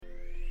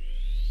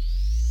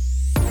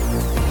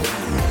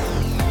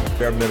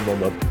bare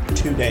minimum of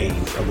 2 days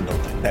of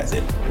adulting. That's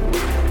it.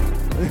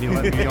 And you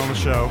let me on the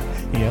show.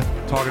 Yeah.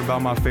 Talking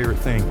about my favorite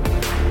thing.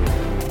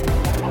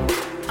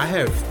 I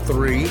have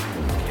 3,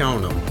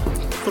 count them,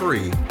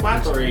 3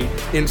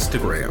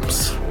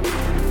 Instagrams.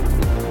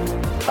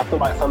 I feel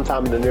like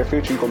sometime in the near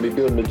future, you're going to be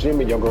building a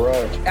gym in your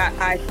garage.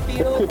 I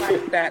feel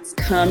like that's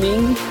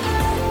coming.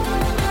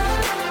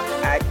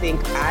 I think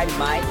I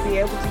might be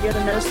able to get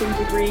a nursing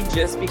degree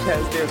just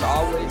because there's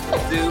always a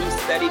Zoom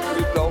study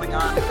group going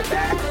on in the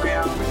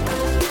background.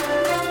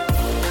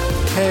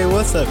 Hey,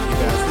 what's up, you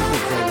guys? This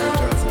is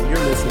Reintroduction. You're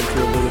listening to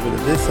a little bit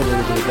of this, a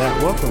little bit of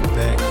that. Welcome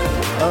back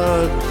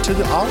to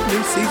the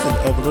all-new season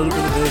of a little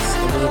bit of this,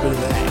 a little bit of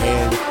that.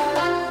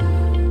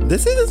 And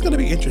this season's going to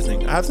be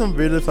interesting. I have some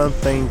really fun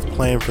things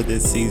planned for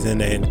this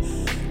season and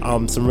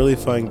some really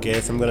fun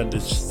guests. I'm going to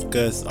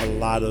discuss a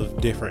lot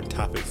of different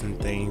topics and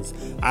things.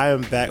 I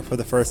am back for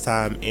the first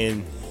time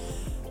in,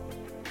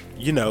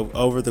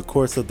 over the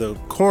course of the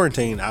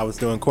quarantine. I was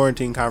doing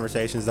quarantine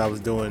conversations. I was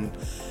doing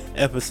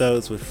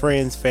episodes with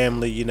friends,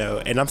 family,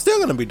 and I'm still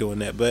going to be doing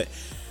that. But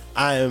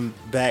I am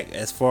back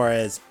as far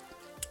as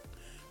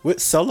with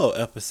solo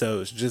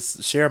episodes,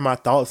 just share my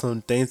thoughts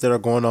on things that are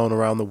going on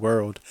around the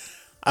world.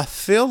 I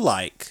feel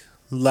like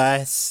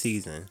last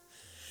season,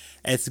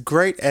 as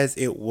great as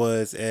it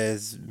was,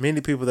 as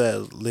many people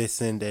that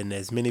listened and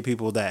as many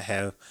people that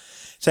have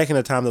taken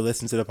the time to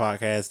listen to the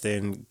podcast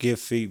and give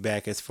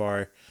feedback as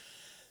far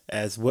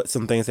as what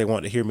some things they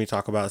want to hear me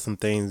talk about, some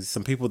things,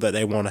 some people that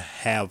they want to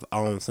have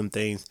on, some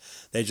things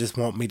they just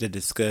want me to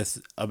discuss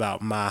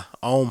about my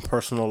own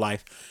personal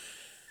life.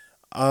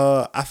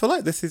 I feel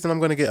like this season I'm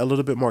going to get a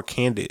little bit more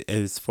candid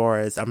as far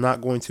as I'm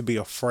not going to be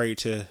afraid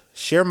to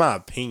share my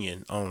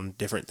opinion on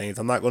different things.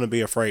 I'm not going to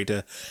be afraid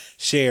to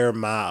share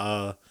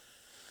my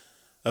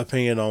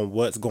opinion on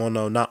what's going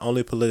on, not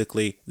only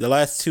politically. The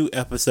last 2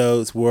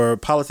 episodes were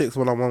Politics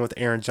 101 with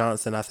Aaron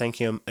Johnson. I thank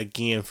him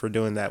again for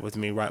doing that with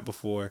me right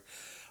before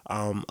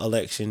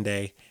election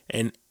day.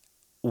 And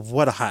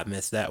what a hot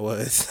mess that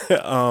was.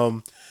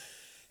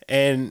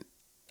 And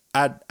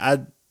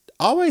I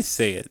always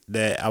said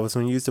that I was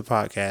going to use the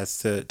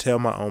podcast to tell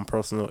my own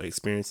personal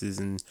experiences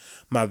and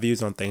my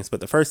views on things. But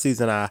the first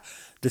season, I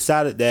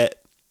decided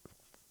that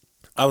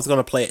I was going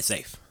to play it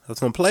safe. I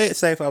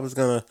was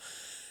going to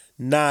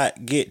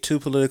not get too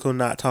political,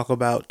 not talk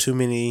about too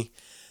many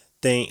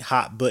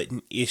hot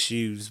button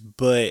issues,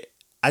 but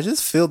I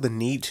just feel the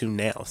need to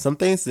now. Some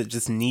things that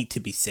just need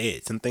to be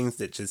said. Some things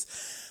that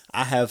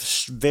I have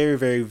very,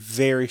 very,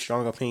 very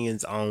strong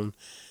opinions on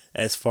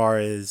as far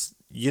as,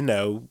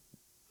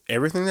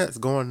 everything that's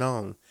going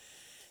on.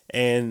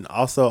 And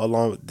also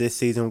along with this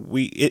season,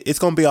 it's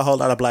going to be a whole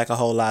lot of black, a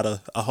whole lot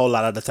of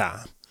the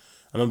time.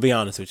 I'm going to be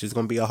honest with you. It's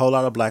going to be a whole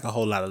lot of black, a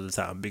whole lot of the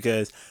time,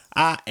 because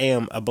I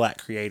am a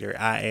black creator.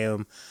 I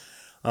am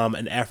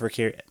an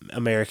African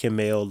American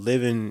male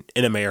living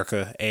in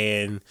America.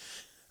 And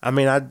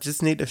I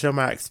just need to show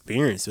my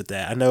experience with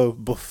that. I know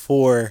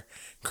before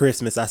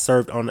Christmas, I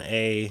served on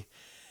a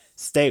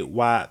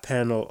statewide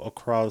panel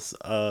across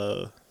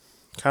kind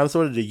of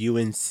sort of the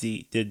UNC,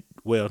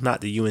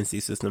 not the UNC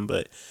system,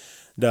 but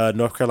the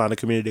North Carolina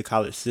Community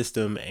College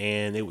system.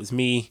 And it was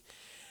me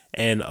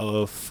and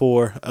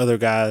 4 other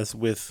guys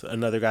with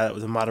another guy that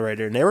was a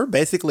moderator. And they were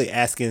basically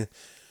asking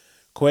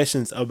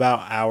questions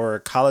about our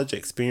college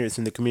experience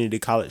in the community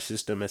college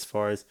system as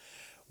far as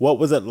what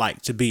was it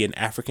like to be an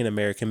African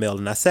American male.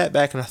 And I sat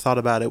back and I thought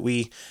about it.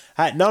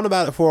 I had known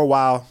about it for a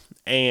while,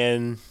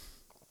 and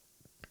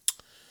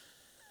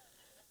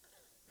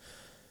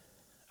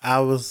I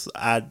was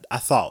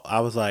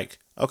like,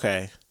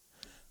 okay,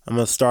 I'm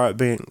going to start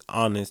being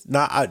honest.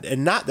 Not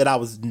that I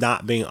was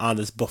not being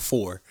honest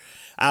before.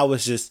 I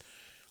was just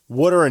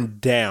watering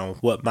down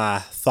what my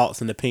thoughts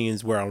and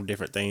opinions were on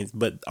different things.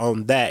 But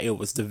on that, it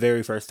was the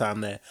very first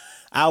time that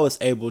I was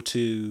able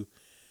to,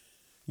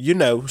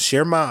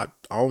 share my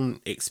own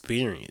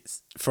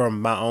experience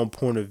from my own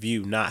point of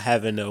view, not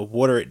having to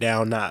water it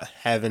down, not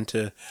having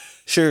to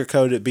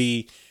sugarcoat it.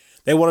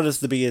 They wanted us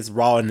to be as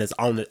raw and as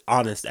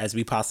honest as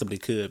we possibly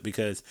could,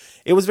 because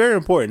it was very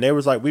important. They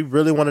was like, we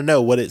really want to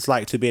know what it's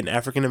like to be an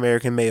African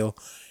American male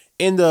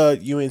in the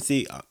UNC,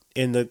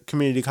 in the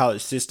community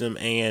college system,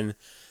 and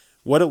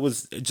what it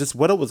was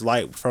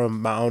like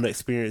from my own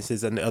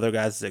experiences and the other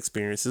guys'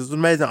 experiences. It was an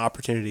amazing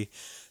opportunity.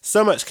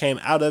 So much came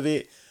out of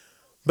it.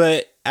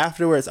 But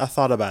afterwards, I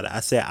thought about it. I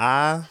said,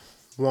 I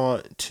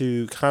want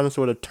to kind of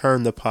sort of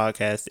turn the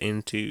podcast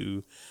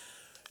into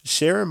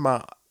sharing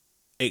my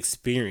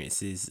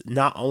experiences,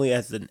 not only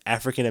as an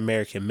African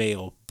American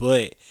male,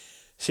 but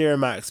sharing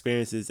my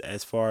experiences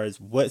as far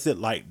as what's it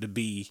like to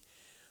be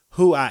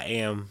who I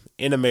am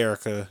in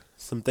America.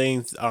 Some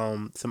things,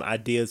 some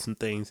ideas, some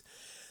things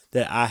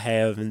that I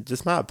have, and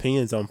just my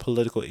opinions on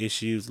political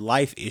issues,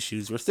 life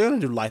issues. We're still going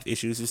to do life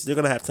issues. We're still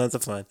going to have tons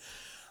of fun.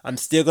 I'm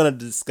still going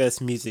to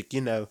discuss music,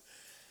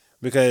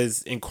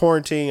 because in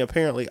quarantine,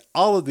 apparently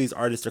all of these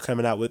artists are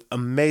coming out with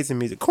amazing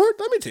music. Let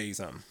me tell you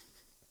something.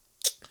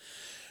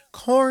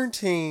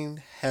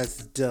 Quarantine has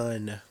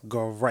done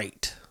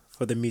great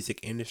for the music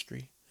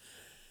industry.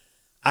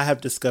 I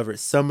have discovered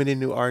so many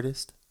new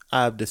artists.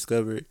 I have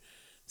discovered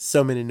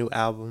so many new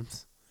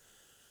albums.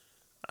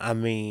 I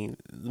mean,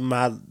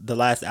 the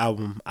last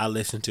album I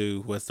listened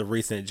to was the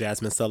recent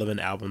Jasmine Sullivan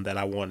album that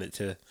I wanted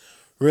to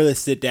really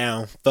sit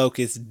down,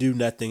 focus, do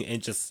nothing,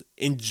 and just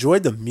enjoy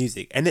the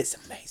music. And it's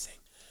amazing.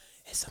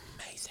 It's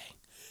amazing.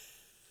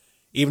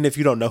 Even if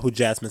you don't know who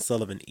Jasmine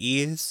Sullivan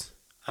is,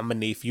 I'm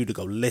going to need for you to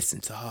go listen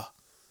to her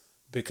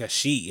because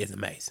she is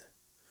amazing.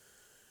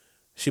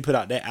 She put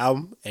out that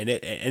album and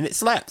it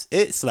slaps.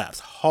 It slaps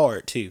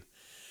hard too.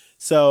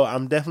 So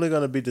I'm definitely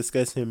going to be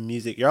discussing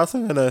music. You're also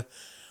going to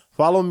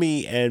follow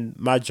me and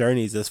my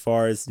journeys as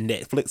far as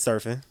Netflix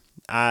surfing.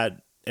 I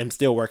am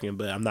still working,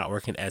 but I'm not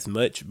working as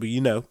much. But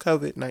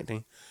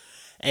COVID-19.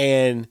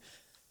 And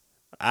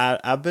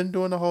I've been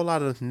doing a whole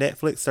lot of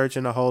Netflix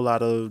searching, a whole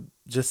lot of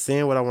just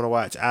seeing what I want to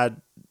watch.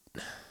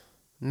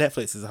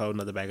 Netflix is a whole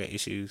nother bag of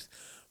issues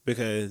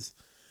because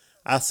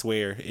I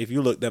swear, if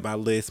you looked at my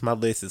list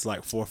is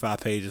like 4 or 5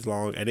 pages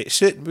long, and it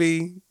shouldn't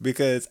be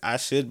because I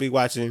should be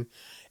watching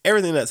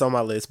everything that's on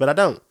my list, but I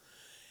don't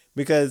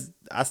because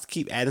I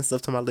keep adding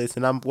stuff to my list,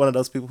 and I'm one of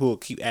those people who will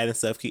keep adding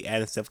stuff,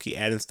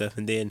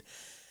 and then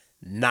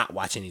not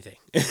watch anything.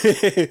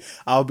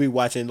 I'll be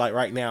watching, like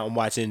right now, I'm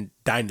watching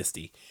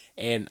Dynasty,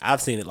 and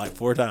I've seen it like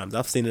 4 times.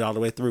 I've seen it all the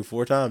way through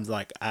 4 times.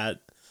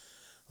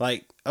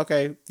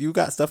 Okay, you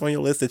got stuff on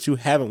your list that you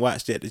haven't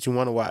watched yet that you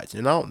want to watch,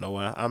 and I don't know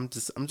why. I'm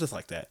just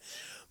like that.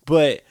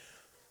 But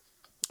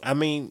I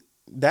mean,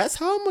 that's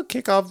how I'm gonna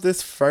kick off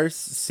this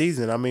first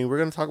season. I mean, we're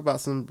gonna talk about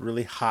some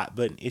really hot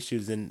button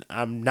issues, and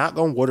I'm not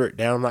gonna water it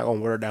down. I'm not gonna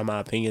water down my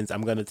opinions.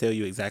 I'm gonna tell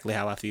you exactly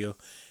how I feel.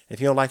 If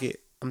you don't like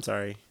it, I'm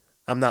sorry.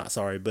 I'm not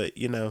sorry, but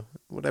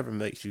whatever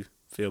makes you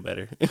feel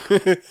better.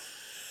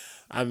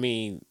 I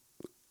mean,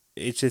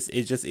 it just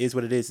is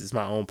what it is. It's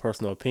my own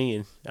personal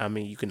opinion. I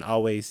mean, you can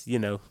always,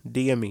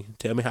 DM me,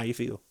 tell me how you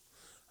feel.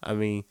 I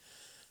mean,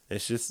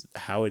 it's just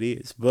how it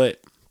is.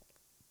 But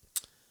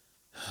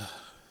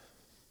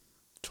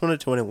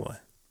 2021.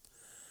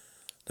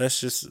 Let's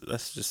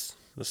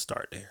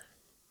start there.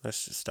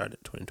 Let's just start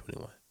at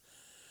 2021.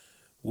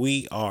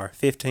 We are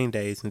 15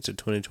 days into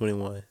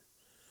 2021.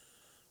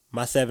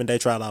 My 7-day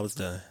trial, I was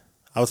done.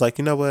 I was like,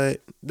 you know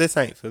what? This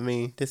ain't for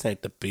me. This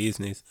ain't the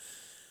business.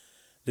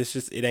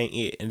 It ain't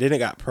it. And then it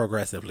got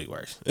progressively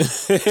worse.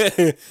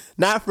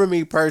 Not for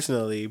me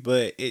personally,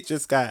 but it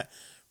just got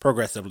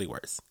progressively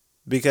worse.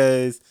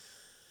 Because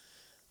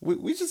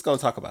we just going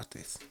to talk about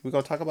this. We're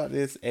going to talk about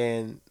this.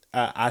 And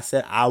I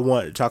said I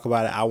wanted to talk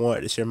about it. I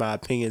wanted to share my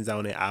opinions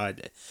on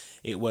it.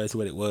 It was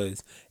what it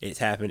was. It's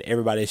happened.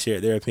 Everybody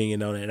shared their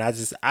opinion on it.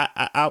 And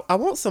I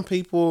want some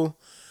people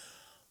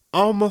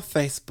on my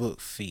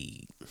Facebook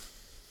feed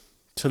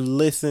to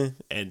listen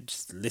and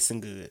just listen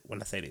good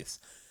when I say this.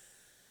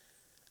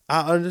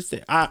 I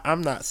understand.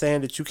 I'm not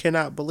saying that you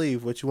cannot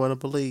believe what you want to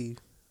believe,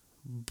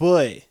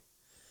 but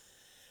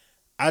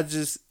I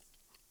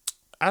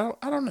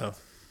don't know.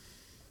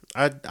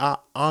 I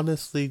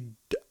honestly,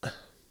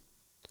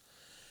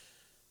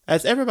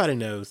 as everybody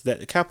knows, that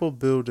the Capitol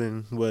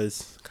building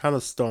was kind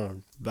of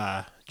stormed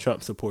by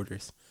Trump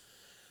supporters,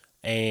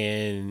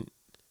 and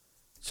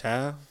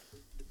child,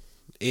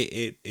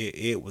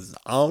 it was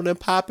on and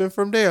popping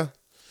from there,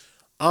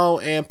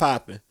 on and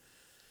popping,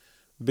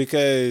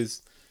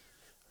 because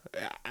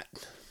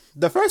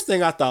the first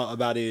thing I thought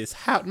about is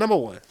number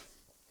one,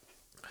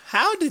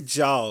 how did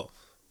y'all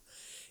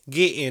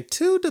get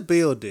into the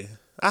building?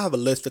 I have a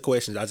list of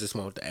questions I just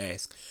wanted to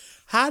ask.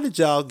 How did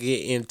y'all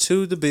get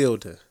into the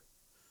building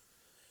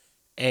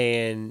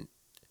and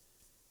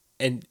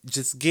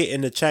just get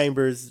in the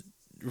chambers,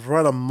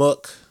 run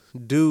amok,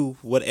 do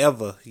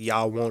whatever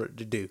y'all wanted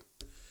to do?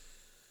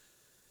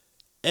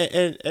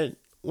 And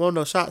won't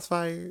no shots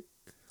fired?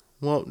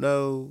 Won't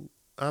no,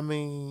 I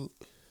mean,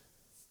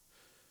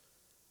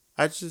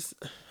 I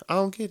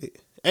don't get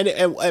it.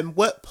 And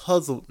what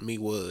puzzled me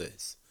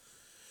was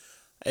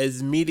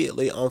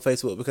immediately on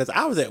Facebook, because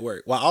I was at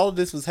work while all of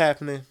this was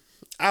happening.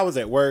 I was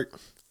at work,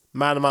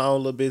 minding my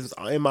own little business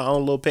in my own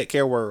little pet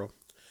care world,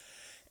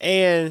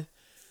 and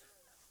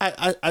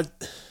I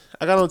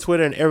got on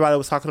Twitter and everybody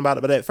was talking about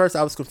it. But at first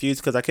I was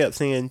confused because I kept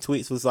seeing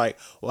tweets was like,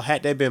 "Well,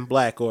 had they been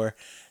black," or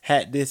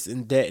 "had this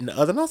and that and the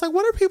other," and I was like,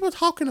 "What are people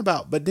talking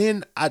about?" But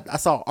then I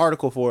saw an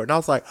article for it, and I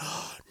was like,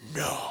 oh,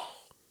 "No."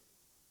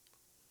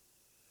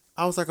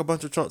 I was like, a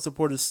bunch of Trump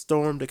supporters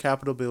stormed the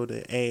Capitol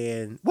building,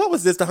 and what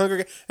was this, the Hunger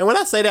Games? And when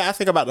I say that, I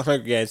think about the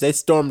Hunger Games. They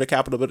stormed the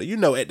Capitol building.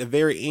 At the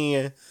very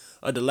end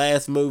of the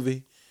last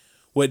movie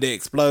with the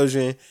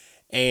explosion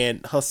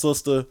and her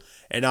sister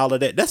and all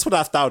of that. That's what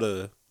I thought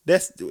of.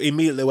 That's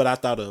immediately what I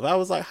thought of. I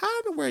was like, how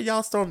in the world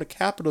y'all stormed the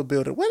Capitol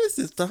building? What is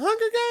this, the Hunger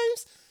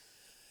Games?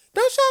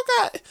 Don't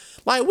y'all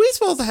got, we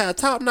supposed to have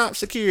top-notch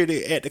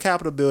security at the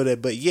Capitol building,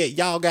 but yet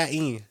y'all got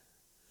in,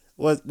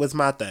 was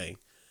my thing.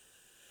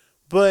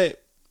 But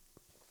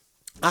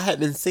I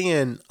had been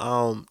seeing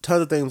tons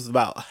of things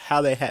about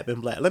how they had been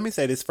black. Let me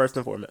say this first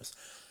and foremost.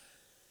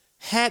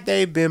 Had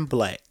they been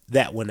black,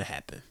 that wouldn't have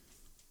happened.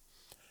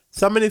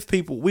 So many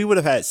people, we would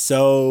have had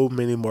so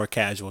many more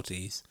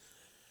casualties.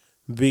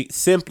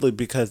 simply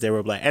because they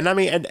were black. And I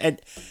mean,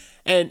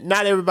 and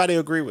not everybody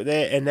agree with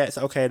that, and that's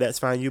okay. That's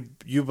fine.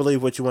 You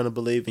believe what you want to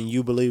believe, and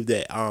you believe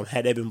that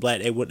had they been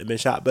black, they wouldn't have been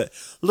shot. But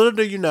little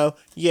do you know,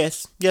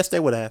 yes, they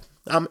would have.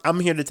 I'm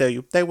here to tell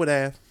you, they would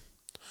have.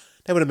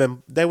 They would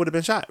have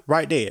been shot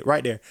right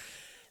there.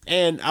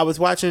 And I was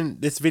watching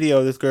this video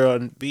of this girl,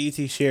 and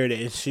BET shared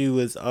it, and she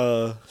was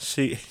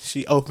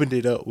she opened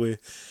it up with,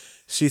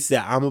 she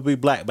said, "I'm gonna be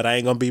black, but I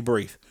ain't gonna be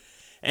brief."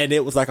 And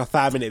it was like a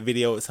 5-minute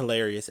video. It's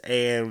hilarious.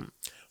 And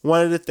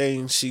one of the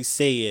things she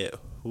said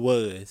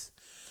was,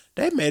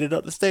 they made it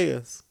up the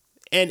stairs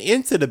and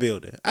into the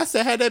building. I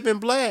said, had they been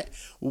black,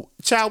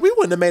 child, we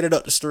wouldn't have made it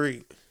up the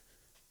street.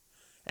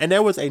 And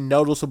there was a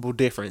noticeable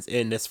difference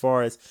in as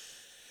far as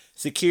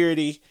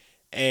security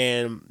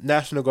and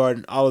National Guard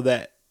and all of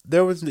that.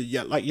 There was,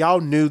 like, y'all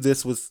knew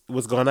this was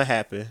going to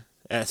happen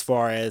as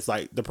far as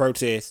like the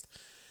protest,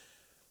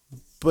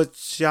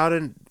 but y'all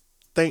didn't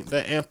think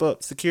to amp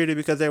up security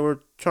because they were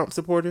Trump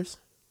supporters.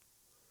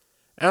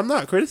 And I'm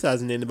not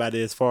criticizing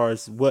anybody as far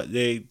as what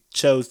they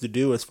chose to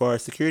do as far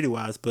as security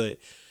wise, but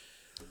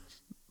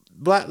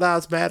Black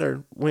Lives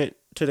Matter went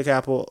to the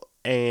Capitol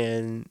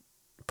and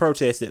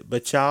protested,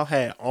 but y'all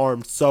had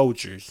armed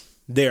soldiers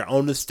there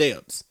on the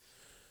steps.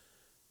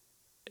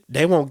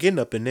 They won't get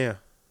up in there.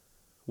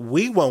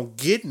 We won't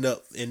get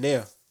up in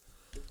there.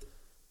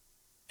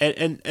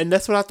 And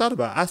that's what I thought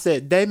about. I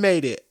said, they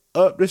made it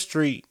up the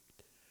street,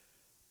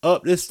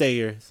 up the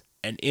stairs,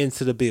 and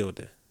into the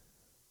building.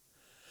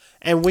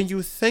 And when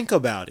you think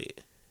about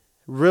it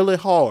really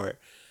hard,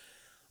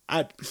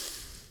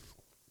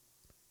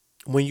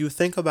 when you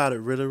think about it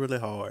really, really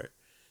hard,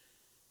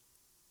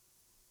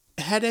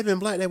 had they been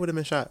black, they would have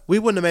been shot. We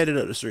wouldn't have made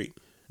it up the street.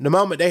 The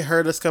moment they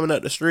heard us coming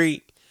up the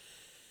street,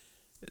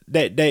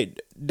 they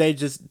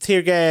just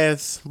tear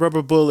gas,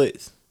 rubber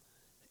bullets,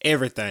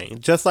 everything,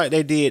 just like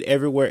they did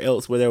everywhere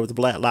else where there was a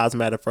Black Lives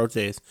Matter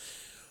protest.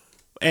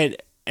 And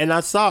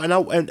I saw,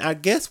 and I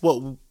guess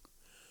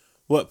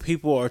what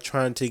people are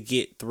trying to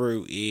get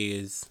through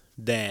is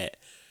that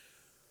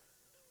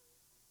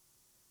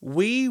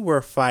we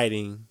were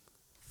fighting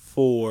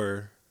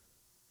for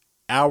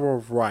our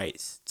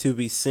rights to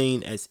be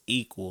seen as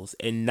equals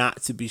and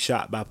not to be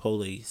shot by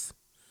police,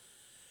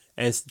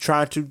 and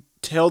trying to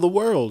tell the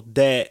world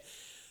that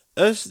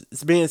us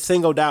being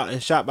singled out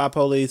and shot by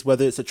police,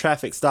 whether it's a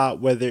traffic stop,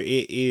 whether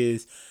it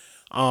is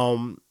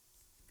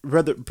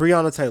whether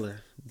Breonna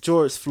Taylor,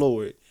 George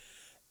Floyd,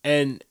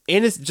 and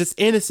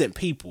innocent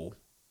people,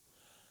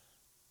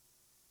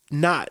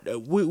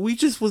 we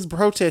just was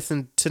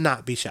protesting to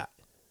not be shot,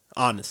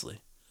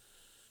 honestly,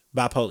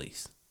 by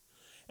police.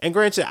 And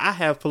granted, I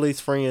have police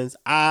friends.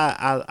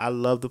 I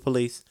love the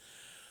police,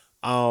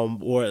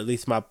 or at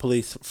least my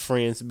police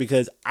friends,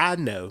 because I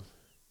know,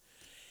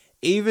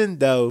 even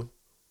though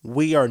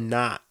we are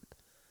not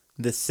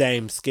the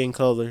same skin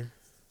color,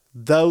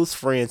 those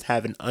friends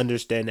have an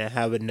understanding,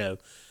 have a know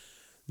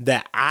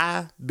that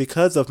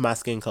because of my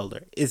skin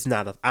color,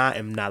 I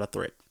am not a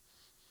threat.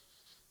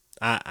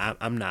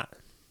 I'm not.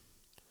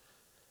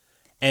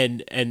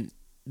 And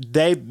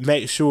they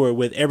make sure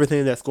with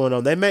everything that's going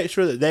on, they make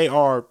sure that they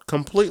are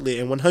completely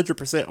and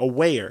 100%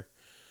 aware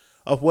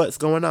of what's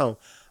going on.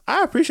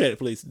 I appreciate the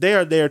police. They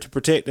are there to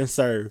protect and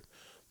serve.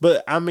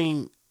 But I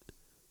mean,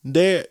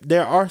 there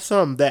are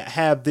some that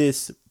have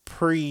this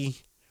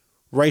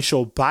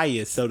pre-racial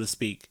bias, so to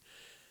speak,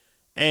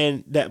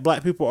 and that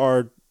black people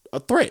are a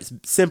threat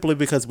simply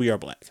because we are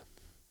black.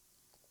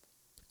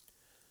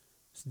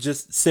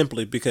 Just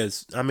simply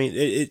because, I mean,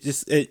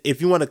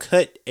 if you want to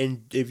cut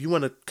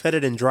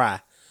it and dry,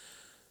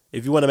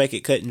 if you want to make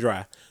it cut and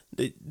dry,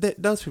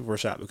 those people were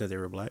shot because they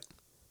were black.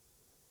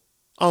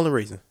 Only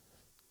reason.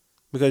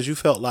 Because you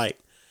felt like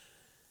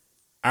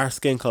our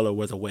skin color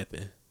was a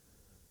weapon.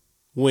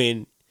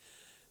 When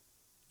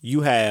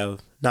you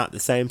have not the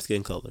same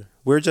skin color.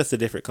 We're just a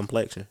different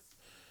complexion.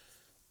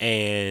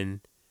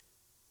 And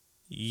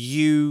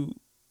you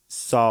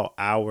saw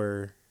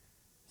our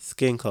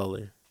skin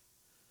color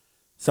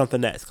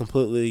something that's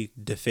completely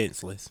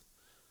defenseless.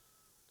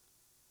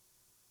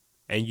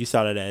 And you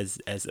saw that as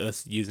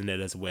us using it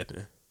as a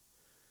weapon.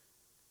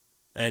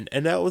 And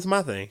that was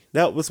my thing.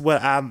 That was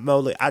what I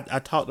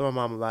talked to my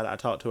mom about it. I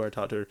talked to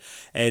her.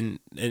 And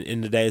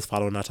in the days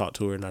following, I talked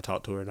to her. And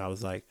I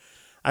was like,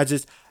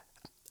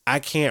 I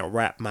can't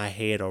wrap my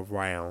head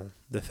around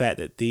the fact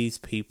that these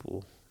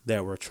people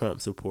that were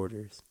Trump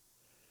supporters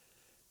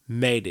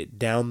made it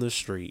down the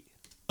street,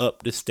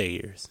 up the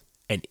stairs,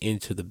 and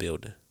into the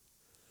building.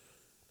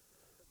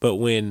 But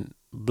when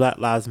Black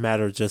Lives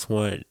Matter just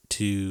wanted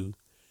to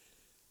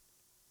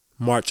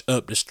march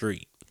up the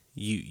street,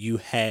 you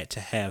had to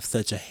have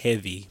such a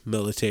heavy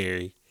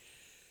military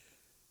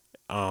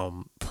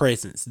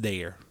presence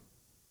there,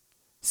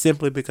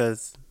 simply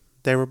because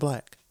they were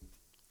black.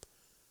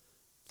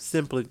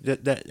 Simply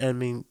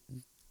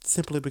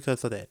simply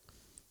because of that.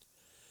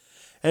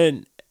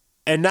 And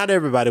not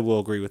everybody will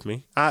agree with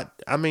me. I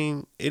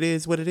mean, it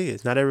is what it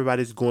is. Not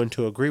everybody's going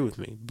to agree with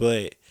me,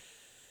 but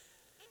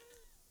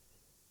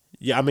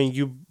Yeah, I mean,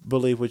 you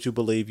believe what you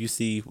believe, you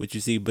see what you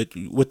see, but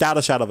without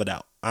a shadow of a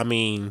doubt, I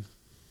mean,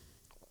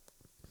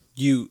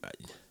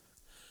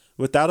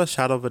 without a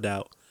shadow of a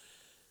doubt,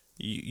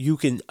 you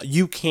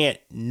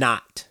can't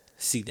not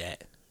see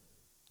that.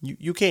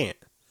 You can't.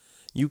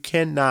 You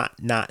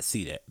cannot not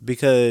see that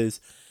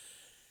because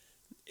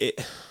and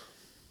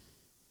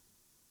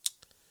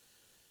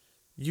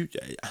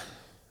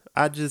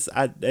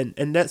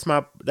that's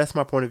my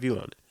point of view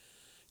on it.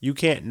 You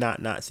can't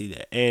not see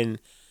that. And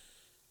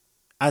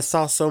I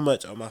saw so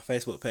much on my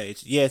Facebook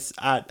page. Yes,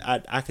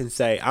 I can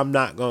say I'm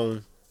not going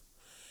to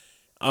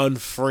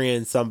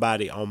unfriend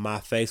somebody on my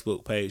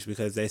Facebook page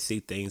because they see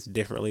things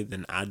differently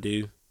than I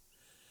do.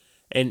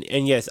 And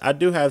yes, I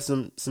do have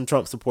some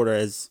Trump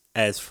supporters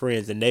as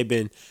friends, and they've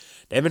been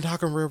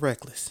talking real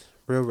reckless.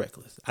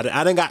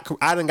 I done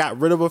got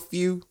rid of a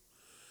few,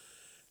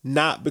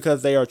 not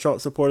because they are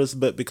Trump supporters,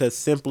 but because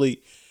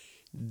simply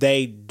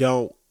they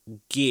don't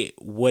get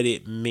what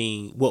it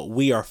means, what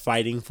we are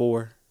fighting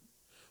for.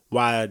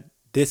 Why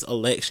this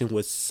election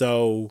was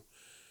so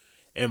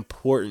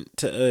important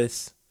to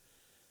us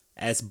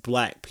as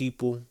black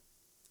people.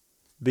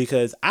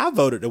 Because I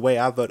voted the way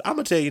I voted. I'm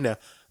going to tell you now,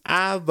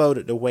 I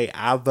voted the way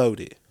I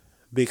voted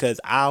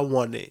because I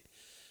wanted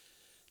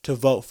to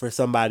vote for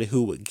somebody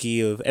who would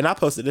give, and I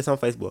posted this on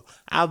Facebook.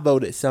 I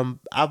voted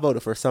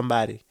for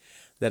somebody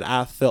that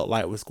I felt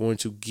like was going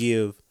to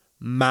give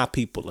my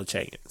people a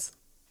chance.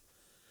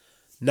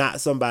 Not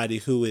somebody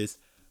who is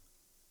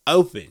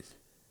open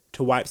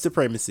to white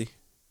supremacy,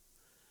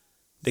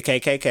 the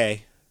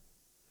KKK,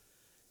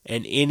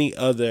 and any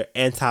other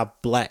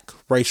anti-black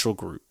racial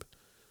group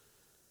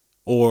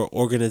or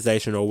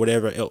organization or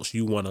whatever else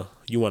you wanna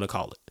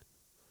call it.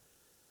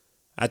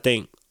 I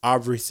think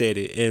Aubrey said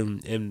it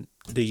in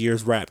the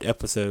Year's Wrapped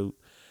episode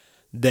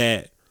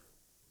that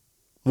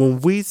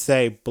when we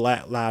say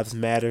Black Lives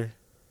Matter,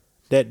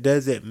 that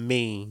doesn't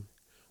mean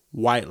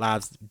white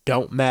lives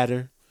don't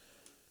matter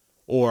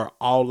or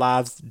all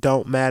lives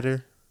don't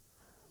matter.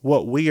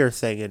 What we are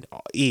saying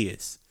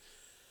is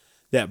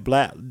that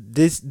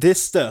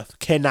this stuff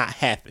cannot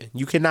happen.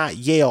 You cannot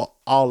yell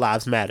all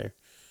lives matter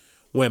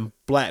when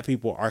black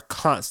people are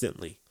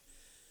constantly,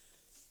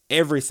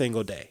 every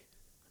single day,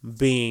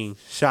 being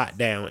shot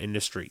down in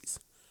the streets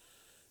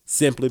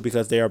simply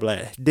because they are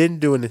black. Didn't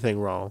do anything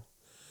wrong.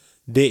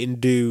 Didn't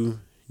do,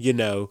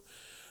 didn't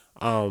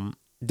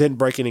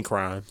break any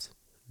crimes.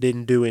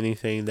 Didn't do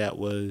anything that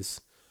was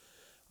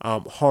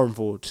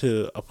harmful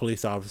to a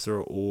police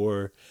officer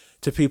or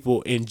to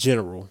people in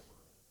general.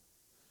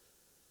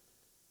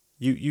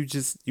 You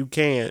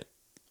can't,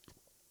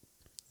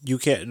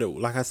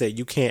 like I said,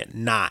 you can't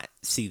not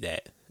see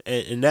that.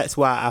 And that's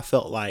why I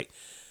felt like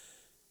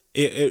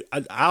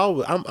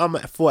I'm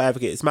a full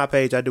advocate. It's my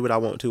page. I do what I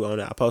want to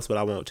on it. I post what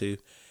I want to,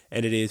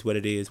 and it is what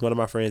it is. One of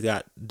my friends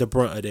got the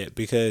brunt of that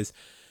because,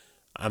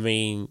 I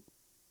mean,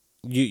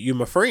 you're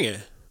my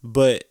friend,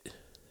 but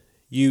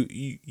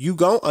you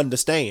gonna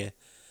understand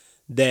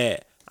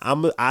that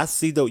I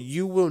see though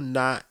you will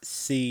not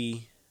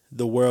see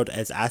the world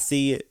as I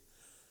see it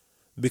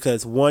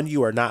because one,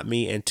 you are not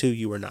me, and two,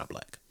 you are not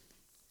black.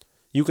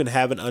 You can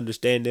have an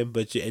understanding,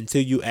 but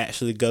until you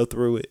actually go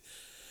through it,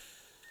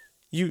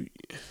 you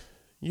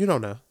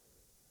don't know.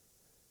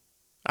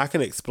 I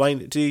can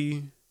explain it to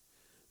you,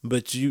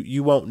 but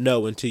you won't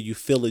know until you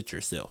feel it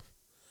yourself.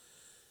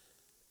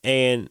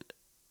 And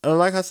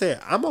like I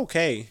said, I'm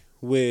okay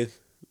with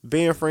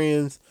being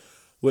friends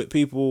with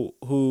people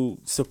who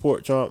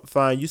support Trump.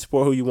 Fine, you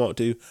support who you want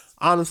to.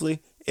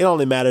 Honestly, it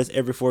only matters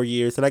every 4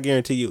 years, and I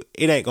guarantee you,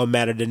 it ain't gonna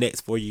matter the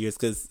next 4 years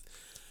because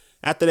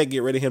after they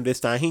get rid of him this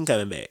time, he ain't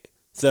coming back.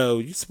 So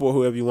you support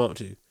whoever you want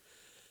to.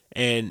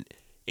 And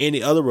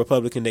any other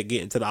Republican that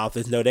get into the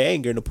office, no, they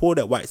ain't going to pull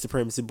that white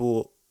supremacy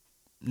bull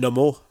no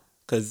more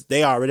because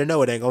they already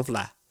know it ain't going to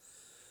fly.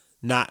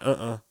 Not,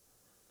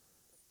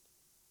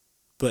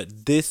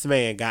 But this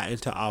man got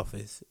into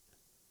office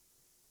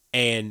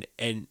and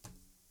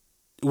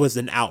was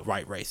an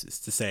outright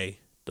racist, to say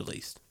the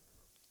least.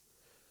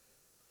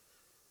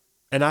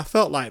 And I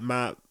felt like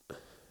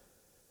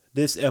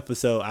this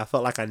episode, I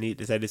felt like I needed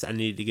to say this. I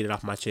needed to get it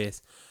off my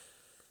chest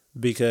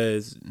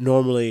because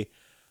normally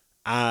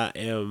I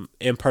am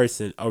in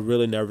person a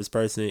really nervous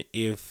person.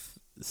 If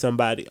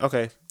somebody,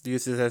 okay,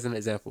 use this as an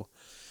example.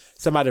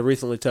 Somebody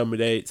recently told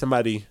me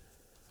somebody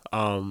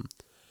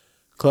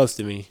close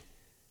to me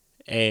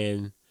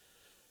and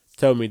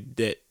told me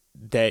that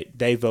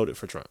they voted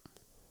for Trump.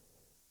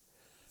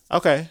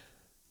 Okay,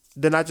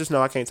 then I just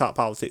know I can't talk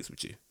politics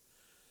with you.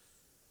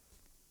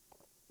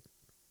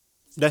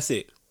 That's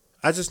it.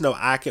 I just know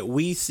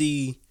we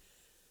see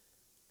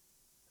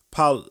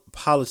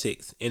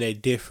politics in a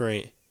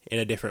different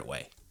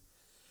way.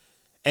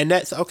 And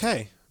that's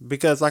okay.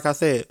 Because like I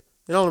said,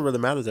 it only really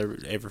matters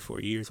every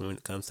 4 years when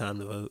it comes time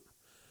to vote.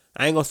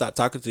 I ain't gonna stop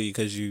talking to you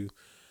because you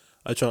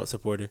a Trump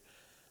supporter.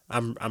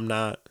 I'm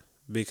not,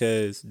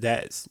 because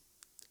that's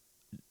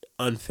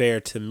unfair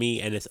to me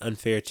and it's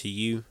unfair to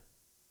you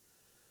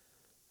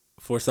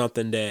for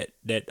something that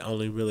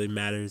only really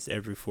matters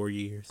every 4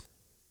 years.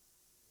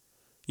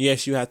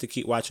 yes, you have to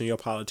keep watching your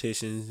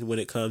politicians when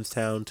it comes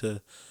down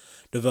to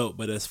the vote.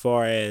 But as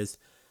far as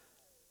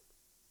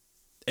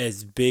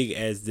big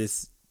as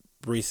this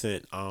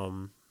recent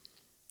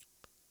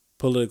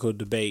political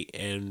debate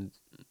and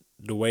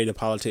the way the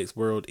politics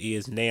world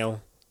is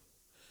now,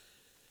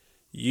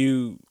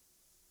 you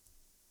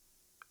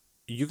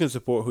can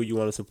support who you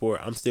want to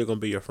support. I'm still gonna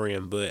be your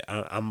friend, but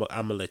I'm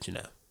gonna let you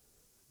know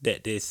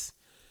that this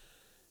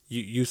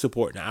you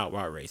supporting the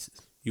outright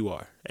racist. You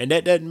are, and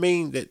that doesn't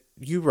mean that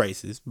you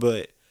racist,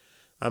 but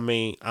I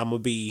mean I'm gonna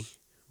be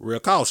real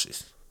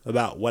cautious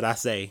about what I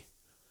say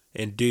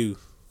and do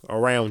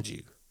around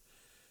you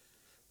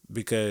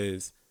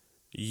because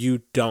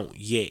you don't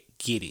yet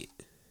get it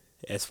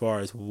as far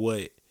as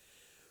what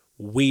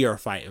we are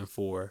fighting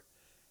for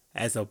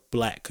as a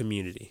black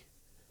community.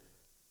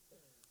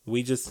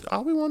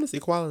 All we want is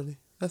equality.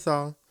 That's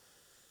all.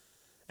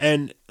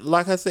 And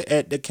like I said,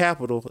 at the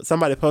Capitol,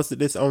 somebody posted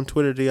this on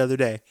Twitter the other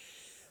day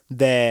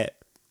that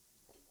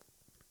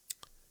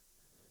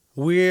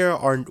we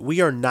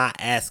are not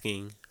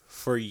asking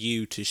for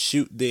you to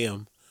shoot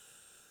them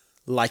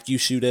like you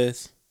shoot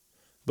us,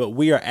 but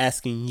we are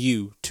asking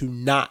you to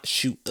not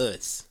shoot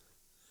us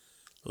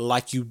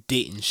like you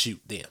didn't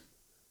shoot them.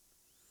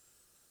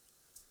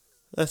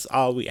 That's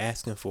all we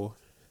asking for.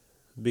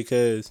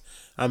 Because,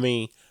 I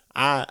mean,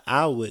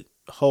 I would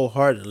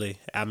wholeheartedly,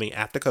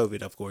 after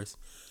COVID, of course,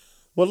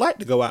 would like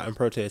to go out and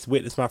protest,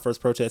 witness my first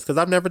protest, because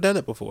I've never done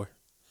it before.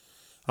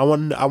 I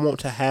want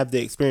to have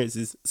the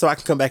experiences so I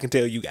can come back and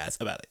tell you guys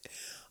about it.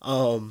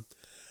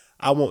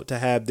 I want to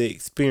have the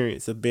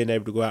experience of being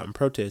able to go out and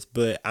protest,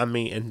 but I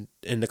mean,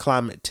 in the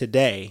climate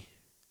today,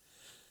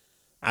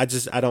 I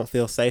don't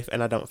feel safe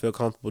and I don't feel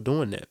comfortable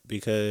doing that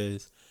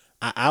because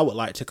I would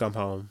like to come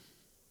home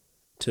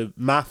to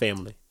my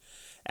family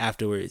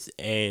afterwards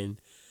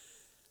and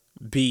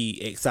be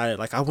excited.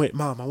 Like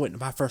Mom, I went to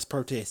my first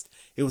protest.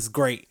 It was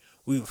great.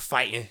 We were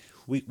fighting.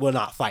 We were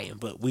not fighting,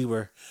 but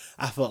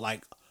I felt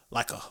like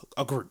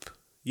a group,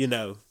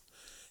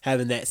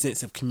 having that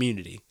sense of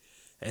community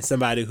and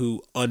somebody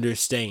who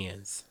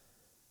understands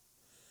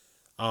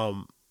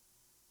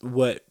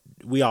what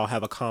we all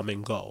have a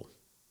common goal,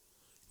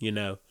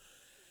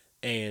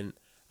 and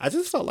I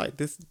just felt like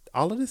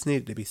all of this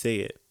needed to be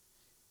said.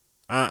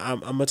 I'm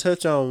gonna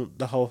touch on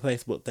the whole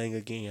Facebook thing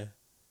again.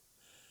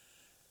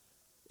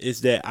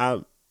 Is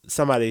that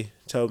somebody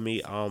told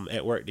me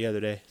at work the other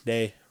day,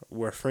 they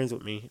were friends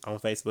with me on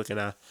Facebook,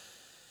 and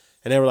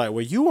they were like,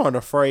 well, you aren't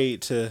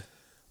afraid to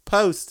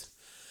post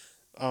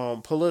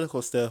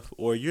political stuff,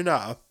 or you're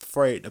not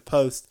afraid to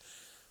post,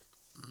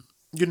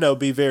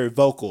 be very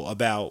vocal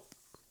about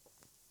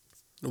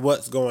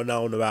what's going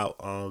on about,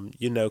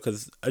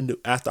 because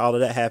after all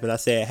of that happened, I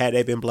said, had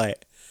they been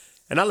black,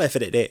 and I left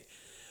it at that.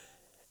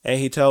 And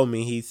he told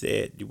me, he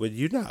said, well,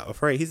 you're not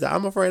afraid. He said,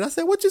 I'm afraid. I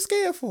said, what you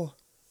scared for?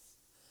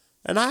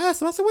 And I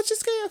asked him, I said, what you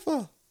scared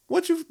for?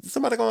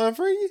 Somebody gonna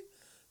unfree you?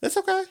 That's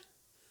okay.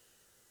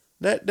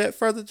 That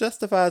further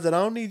justifies that I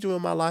don't need you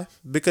in my life.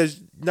 Because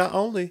not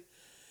only,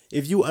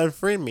 if you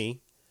unfriend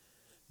me,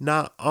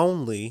 not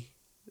only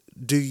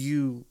do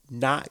you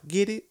not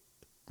get it,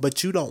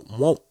 but you don't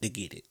want to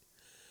get it.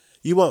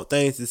 You want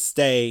things to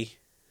stay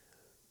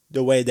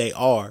the way they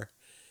are,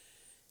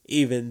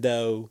 even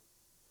though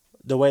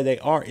the way they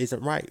are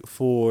isn't right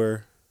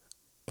for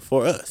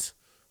us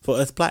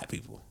black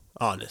people,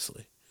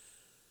 honestly.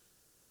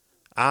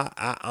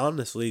 I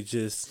honestly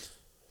just,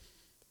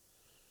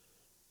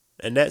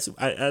 and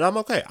I'm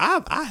okay.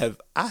 I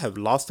have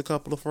lost a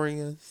couple of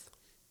friends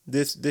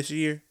this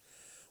year.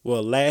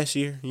 Well, last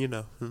year,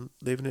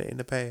 living it in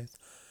the past.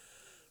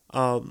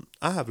 I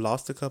have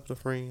lost a couple of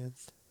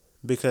friends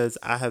because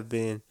I have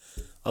been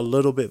a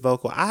little bit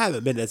vocal. I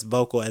haven't been as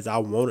vocal as I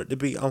wanted to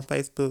be on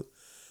Facebook,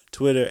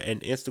 Twitter,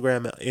 and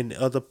Instagram and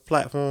other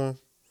platforms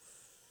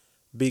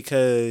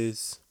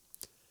because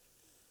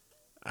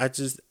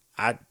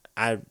I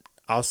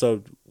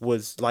also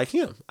was like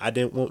him. I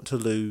didn't want to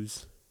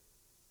lose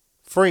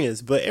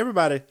friends, but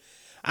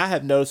I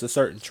have noticed a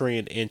certain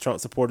trend in Trump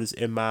supporters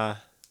in my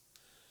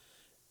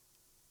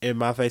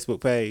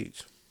Facebook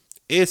page.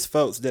 It's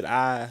folks that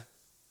I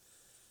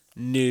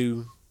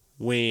knew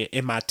when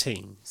in my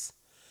teens.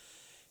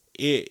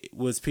 It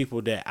was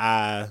people that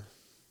I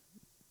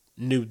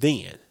knew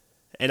then.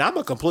 And I'm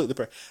a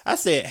completely I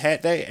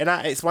said, and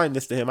I explained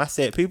this to him. I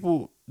said,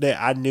 people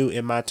that I knew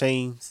in my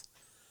teens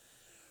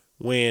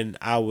when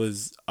I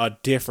was a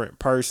different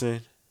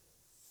person,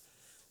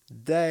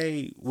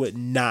 they would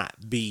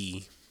not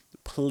be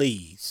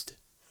pleased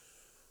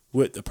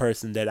with the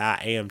person that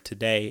I am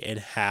today and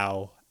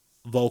how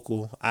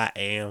vocal I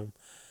am,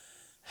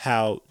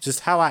 how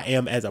I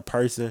am as a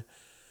person.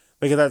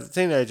 Because as a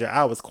teenager,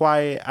 I was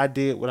quiet. I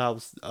did what I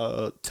was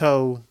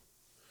told.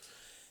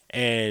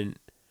 And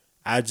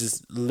I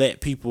just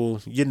let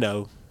people,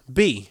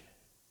 be.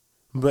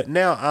 But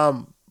now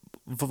I'm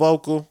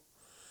vocal.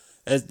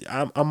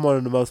 I'm one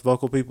of the most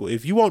vocal people.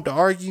 If you want to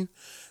argue,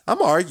 I'm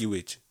going to argue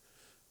with you.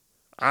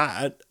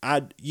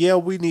 Yeah,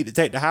 we need to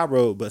take the high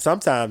road. But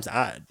sometimes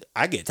I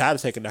get tired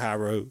of taking the high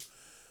road.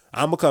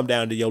 I'm gonna come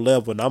down to your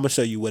level and I'm gonna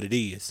show you what it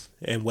is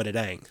and what it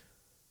ain't.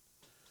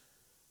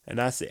 And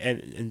I say,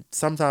 and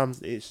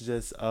sometimes it's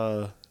just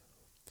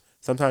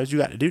sometimes you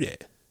got to do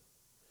that.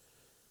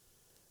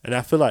 And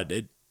I feel like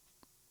that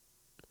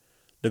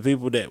the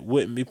people that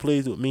wouldn't be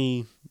pleased with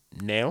me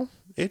now,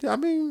 it's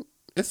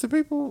the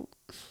people.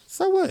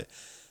 So what?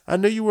 I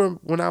knew you were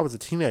when I was a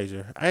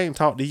teenager. I ain't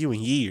talked to you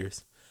in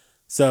years.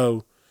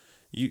 So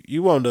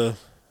you on the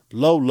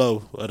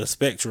low of the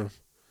spectrum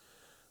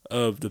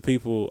of the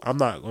people. I'm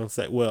not gonna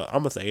say. Well, I'm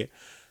gonna say it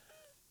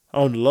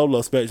on the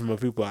low spectrum of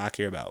people I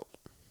care about.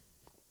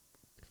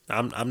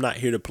 I'm not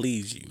here to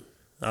please you.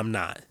 I'm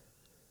not.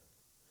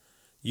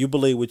 You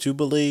believe what you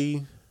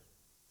believe.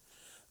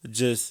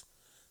 Just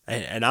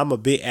and I'm a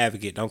big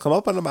advocate. Don't come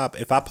up under my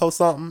if I post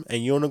something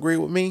and you don't agree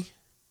with me.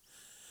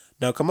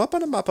 Don't come up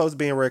under my post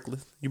being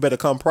reckless. You better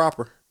come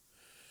proper.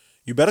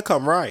 You better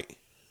come right.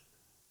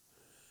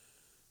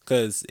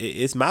 Cause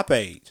it's my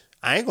page.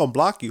 I ain't gonna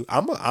block you.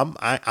 I'm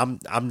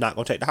not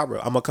gonna take the high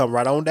road. I'm gonna come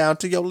right on down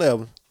to your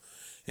level.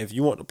 If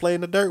you want to play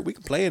in the dirt, we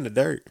can play in the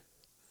dirt.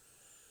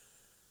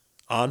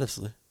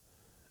 Honestly,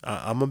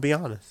 I'm gonna be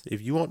honest.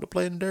 If you want to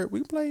play in the dirt,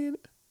 we can play in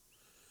it.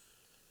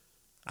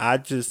 I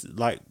just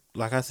like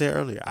I said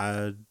earlier.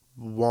 I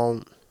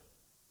want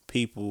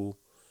people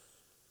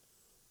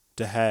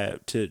to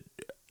have to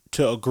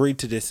agree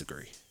to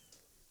disagree,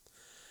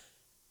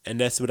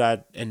 and that's what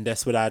I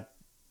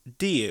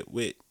did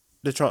with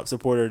the Trump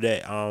supporter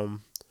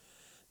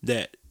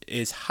that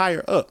is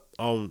higher up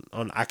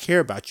on I care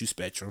about you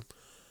spectrum,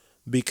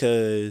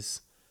 because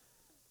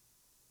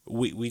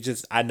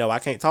I know I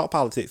can't talk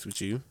politics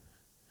with you.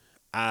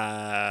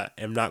 I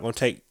am not going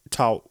to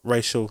talk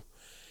racial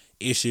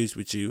issues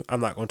with you. I'm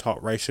not going to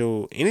talk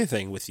racial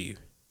anything with you.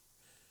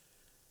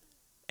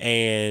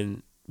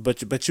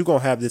 But you're going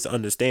to have this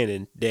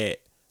understanding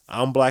that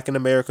I'm black in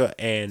America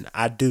and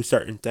I do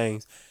certain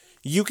things.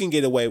 You can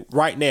get away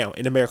right now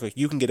in America.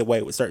 You can get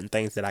away with certain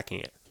things that I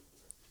can't.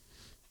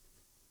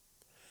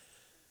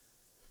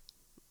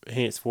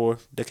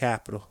 Henceforth, the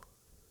Capitol.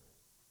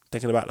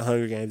 Thinking about the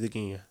Hunger Games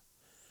again.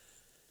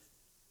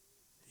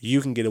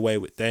 You can get away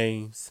with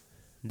things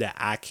that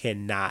I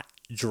cannot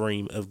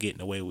dream of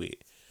getting away with.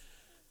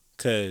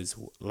 Because,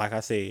 like I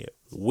said,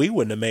 we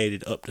wouldn't have made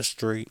it up the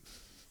street.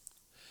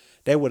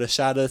 They would have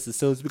shot us as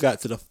soon as we got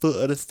to the foot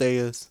of the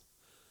stairs.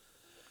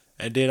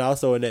 And then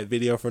also in that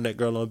video from that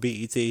girl on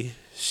BET,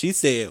 she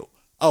said,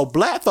 oh,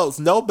 black folks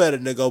know better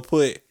than to go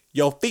put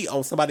your feet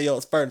on somebody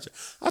else's furniture.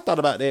 I thought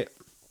about that.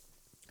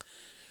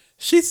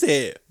 She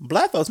said,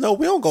 black folks know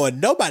we don't go in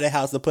nobody's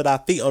house to put our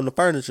feet on the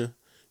furniture.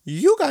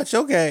 You got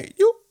your game.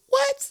 You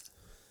what?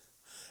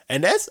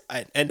 And that's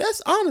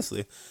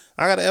honestly,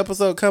 I got an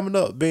episode coming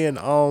up being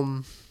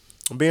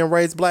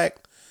raised black,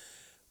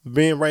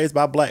 being raised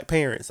by black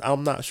parents.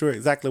 I'm not sure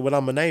exactly what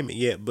I'm gonna name it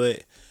yet,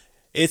 but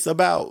it's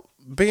about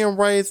being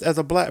raised as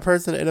a black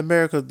person in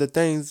America, the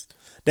things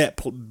that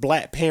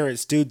black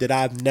parents do that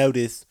I've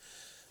noticed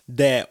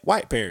that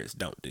white parents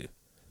don't do.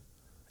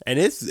 And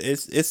it's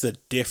a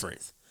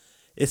difference.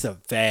 It's a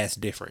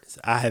vast difference.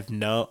 In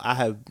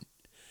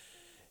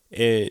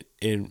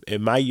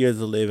my years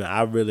of living,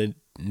 I really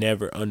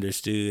never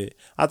understood.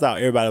 I thought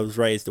everybody was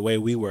raised the way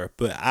we were,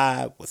 but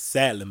I was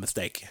sadly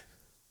mistaken.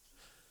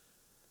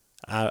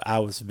 I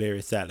was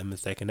very sadly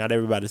mistaken. Not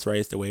everybody's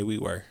raised the way we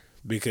were,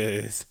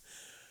 because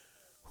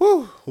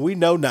we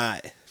know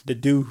not to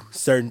do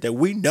certain things.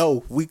 We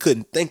know we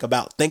couldn't think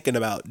about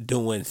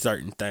doing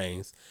certain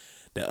things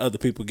that other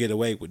people get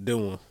away with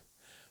doing,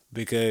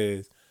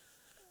 because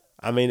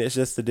it's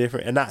just a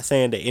different, and not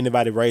saying that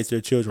anybody raised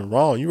their children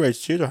wrong. You raise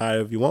children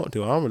however you want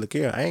to. I don't really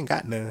care. I ain't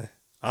got none,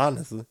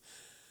 honestly.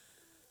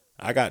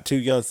 I got 2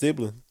 young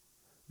siblings.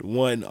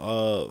 One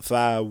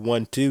 5,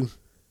 1 2,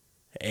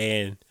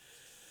 and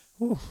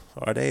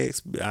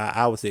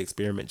I was the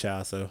experiment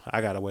child, so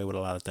I got away with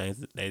a lot of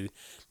things. No,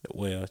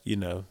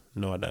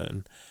 I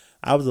didn't.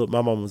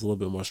 My mom was a little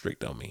bit more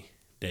strict on me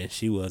than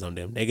she was on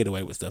them. They get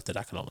away with stuff that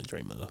I can only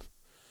dream of.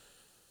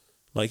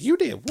 Like, you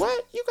did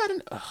what? You got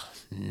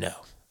no.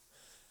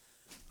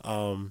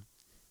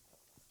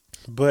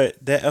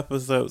 But that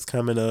episode's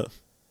coming up.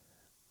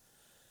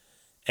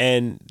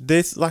 And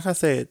this, like I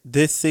said,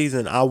 this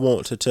season I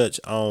want to touch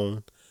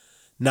on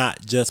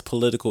not just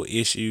political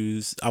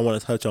issues. I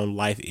want to touch on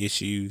life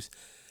issues.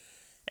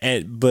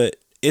 But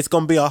it's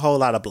going to be a whole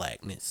lot of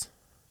blackness.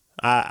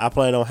 I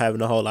plan on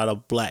having a whole lot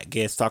of black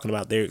guests talking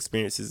about their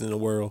experiences in the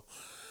world.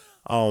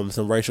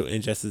 Some racial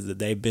injustices that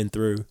they've been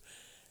through.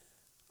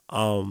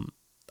 I'm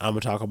going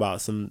to talk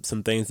about some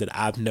things that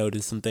I've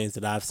noticed, some things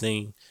that I've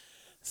seen,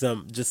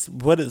 some just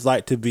what it's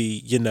like to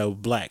be,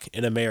 black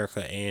in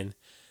America, and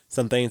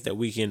some things that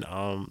we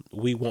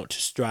want to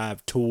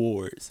strive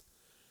towards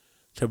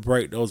to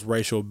break those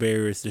racial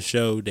barriers, to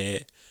show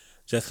that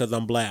just because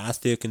I'm black, I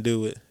still can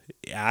do it.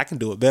 I can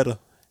do it better.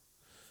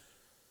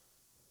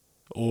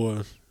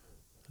 Or,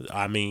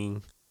 the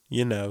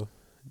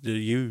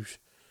usual.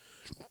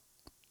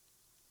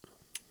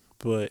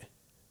 But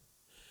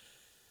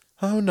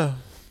I don't know.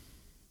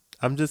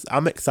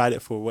 I'm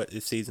excited for what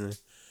this season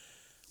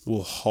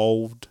will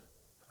hold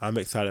I'm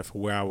excited for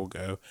where I will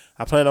go.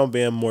 I plan on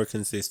being more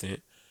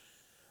consistent.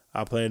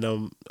 I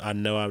know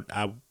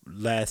I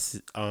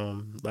last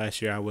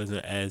year I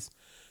wasn't as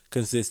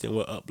consistent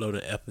with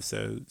uploading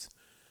episodes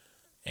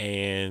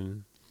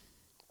and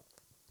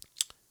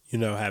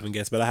having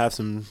guests, but I have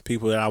some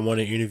people that I want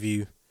to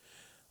interview.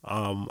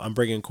 I'm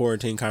bringing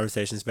Quarantine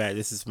Conversations back.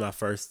 This is my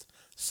first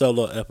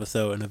solo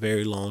episode in a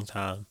very long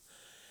time,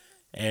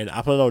 and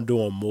I plan on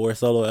doing more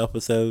solo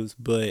episodes,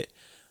 but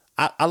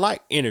I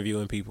like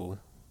interviewing people.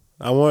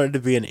 I want it to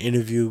be an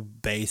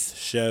interview-based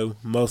show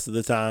most of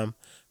the time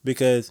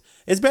because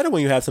it's better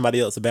when you have somebody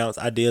else to bounce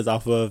ideas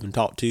off of and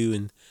talk to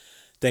and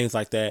things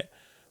like that,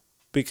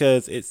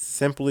 because it's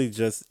simply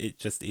it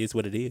just is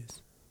what it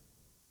is.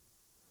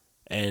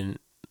 And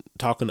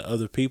talking to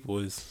other people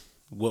is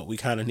what we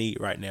kind of need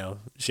right now,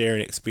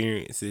 sharing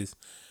experiences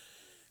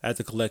as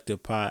a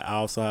collective pod. I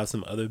also have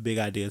some other big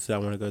ideas that I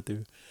want to go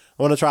through.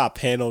 I want to try a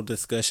panel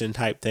discussion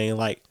type thing,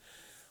 like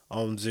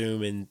on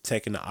Zoom, and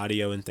taking the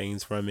audio and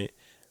things from it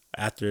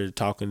after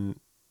talking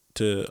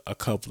to a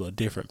couple of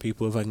different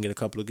people. If I can get a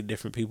couple of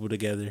different people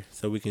together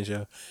so we can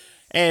show.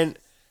 And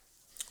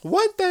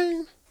one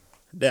thing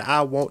that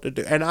I want to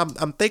do, and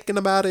I'm thinking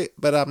about it,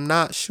 but I'm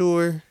not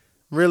sure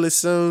really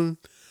soon.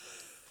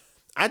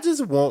 I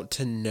just want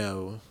to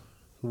know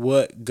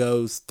what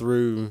goes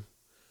through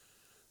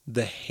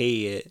the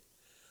head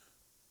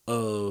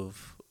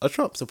of a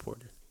Trump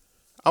supporter.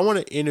 I want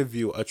to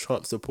interview a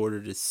Trump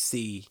supporter to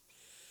see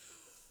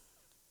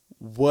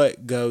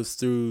what goes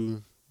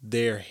through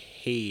their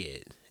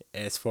head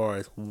as far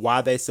as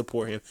why they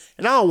support him.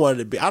 And I don't want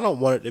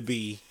it to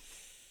be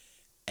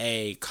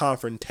a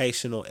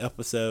confrontational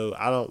episode.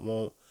 I don't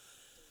want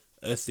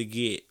us to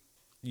get,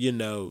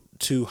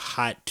 too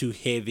hot, too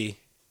heavy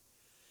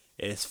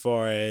as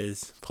far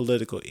as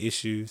political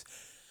issues.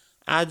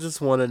 I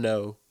just want to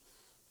know,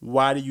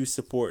 why do you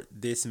support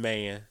this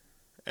man?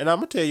 And I'm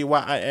gonna tell you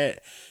why.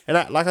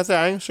 Like I said,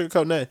 I ain't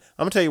sugarcoating nothing.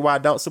 I'm gonna tell you why I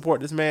don't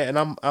support this man,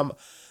 and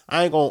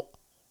I ain't gonna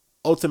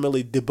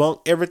ultimately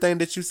debunk everything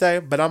that you say,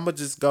 but I'm gonna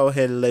just go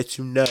ahead and let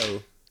you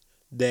know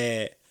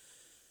that,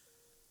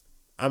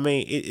 I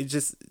mean, it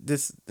just,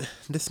 this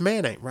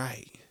man ain't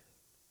right.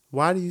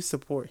 Why do you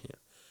support him?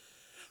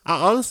 I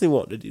honestly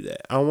want to do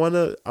that. I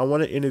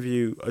wanna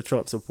interview a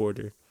Trump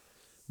supporter,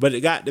 but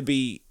it got to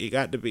be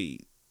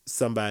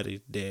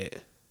somebody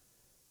that.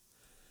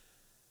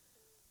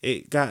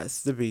 It got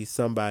to be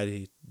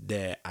somebody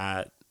that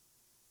I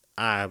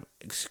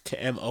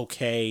am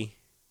okay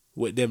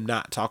with them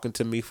not talking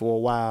to me for a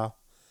while,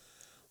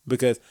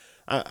 because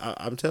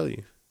I'm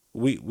telling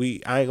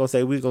you, I ain't gonna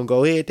say we're gonna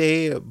go head to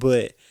head,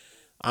 but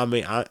I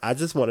mean, I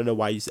just want to know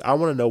why I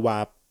want to know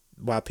why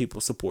people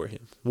support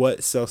him.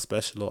 What's so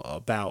special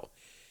about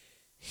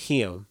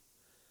him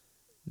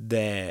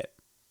that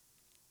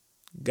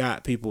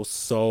got people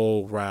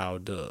so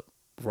riled up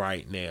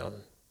right now?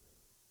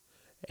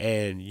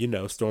 And,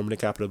 storming the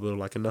Capitol building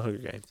like in the Hunger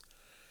Games.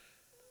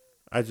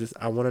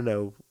 I want to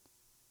know.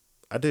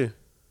 I do.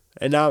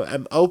 And now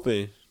I'm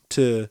open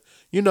to,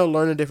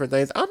 learning different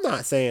things. I'm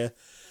not saying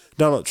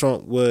Donald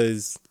Trump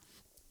was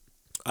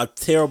a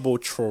terrible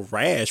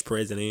trash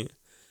president.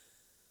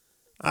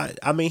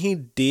 I mean, he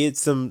did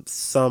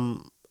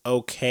some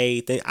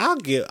okay thing.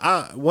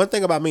 One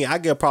thing about me, I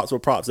give props where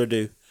props are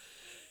due.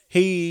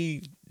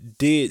 He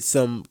did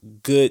some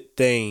good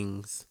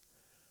things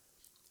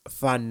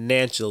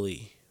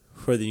financially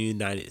for the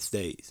United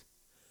States,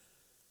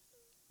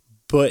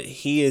 but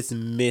he is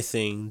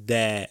missing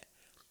that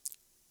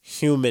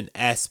human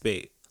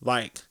aspect.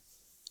 Like,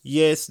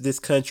 yes, this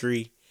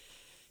country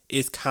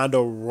is kind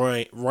of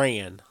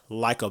ran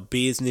like a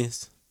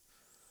business,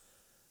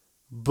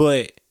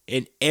 but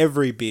in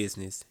every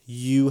business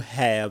you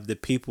have the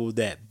people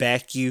that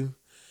back you.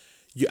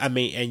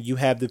 And you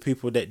have the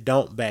people that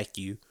don't back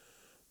you,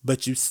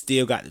 but you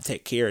still got to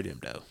take care of them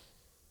though.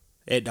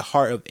 At the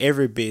heart of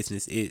every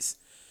business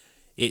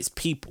it's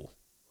people.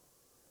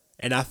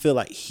 And I feel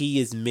like he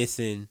is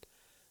missing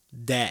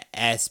that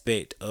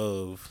aspect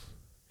of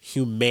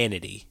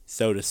humanity,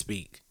 so to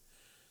speak,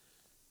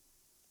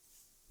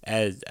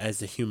 as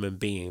a human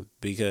being,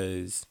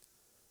 because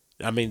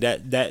I mean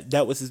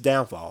that was his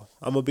downfall.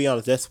 I'm gonna be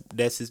honest,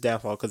 that's his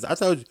downfall, because I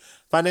told you,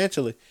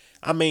 financially,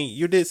 I mean,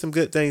 you did some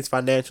good things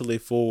financially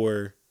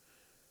for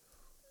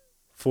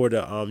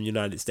the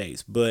United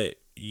States, but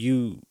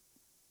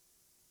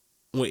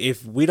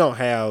if we don't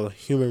have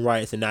human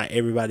rights and not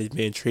everybody's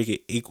being treated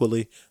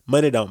equally,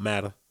 money don't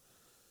matter.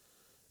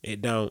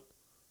 It don't.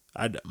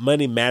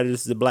 Money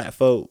matters to black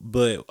folk,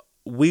 but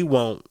we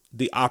want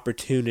the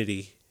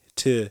opportunity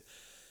to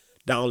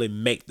not only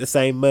make the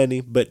same money,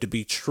 but to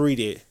be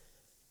treated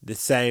the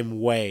same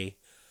way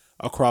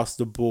across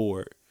the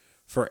board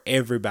for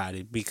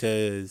everybody.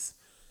 Because,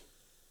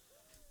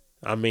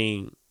 I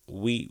mean,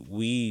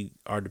 we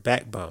are the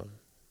backbone.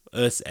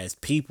 Us as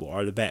people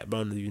are the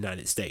backbone of the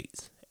United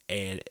States.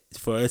 And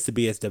for us to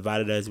be as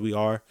divided as we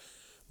are,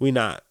 we're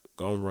not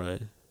going to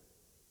run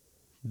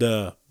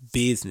the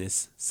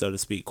business, so to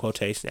speak,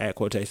 add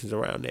quotations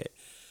around that,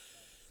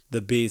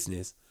 the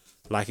business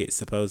like it's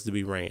supposed to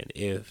be ran,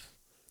 if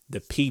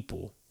the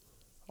people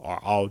are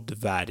all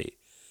divided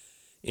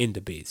in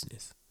the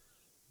business,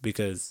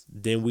 because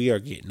then we are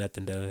getting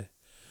nothing done.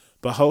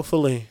 But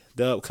hopefully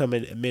the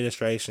upcoming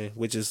administration,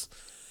 which is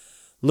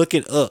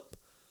looking up,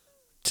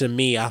 to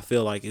me, I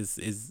feel like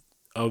is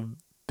a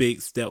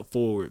big step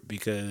forward,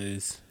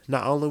 because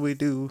not only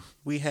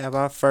we have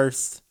our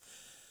first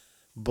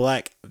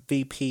black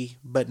VP,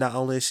 but not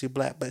only is she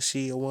black, but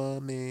she a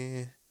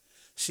woman.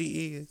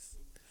 She is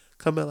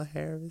Kamala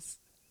Harris.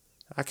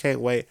 I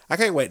can't wait. I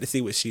can't wait to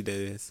see what she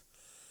does.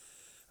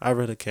 I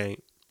really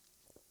can't.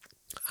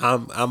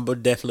 I'm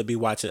definitely be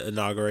watching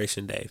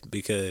Inauguration Day,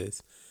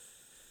 because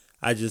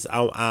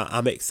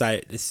I'm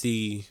excited to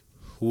see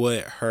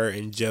what her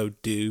and Joe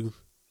do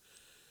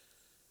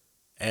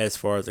as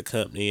far as a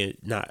company, and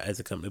not as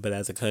a company, but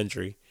as a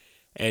country,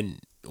 and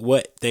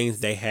what things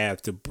they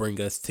have to bring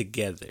us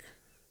together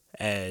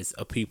as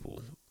a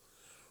people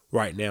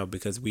right now,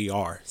 because we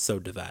are so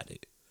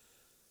divided.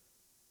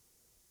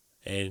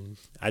 And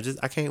I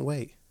can't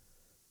wait.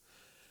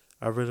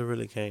 I really,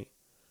 really can't.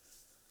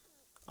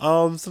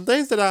 Some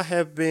things that I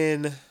have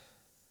been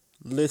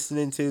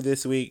listening to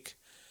this week,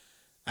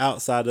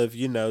 outside of,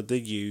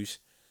 the huge.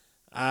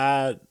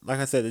 Like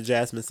I said, the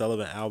Jasmine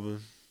Sullivan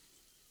album,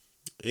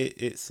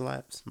 it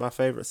slaps. My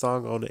favorite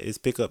song on it is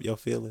Pick Up Your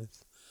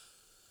Feelings.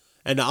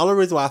 And the only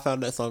reason why I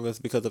found that song is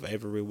because of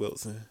Avery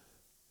Wilson.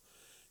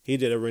 He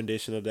did a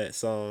rendition of that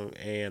song,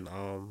 and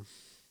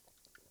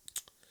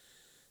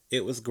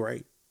it was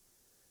great.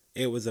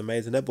 It was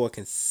amazing. That boy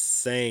can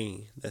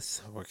sing. That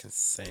boy can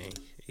sing.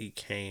 He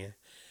can.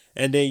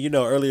 And then,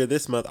 earlier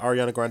this month,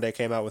 Ariana Grande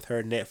came out with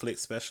her Netflix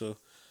special.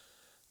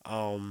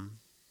 And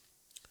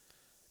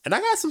I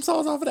got some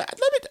songs off of that.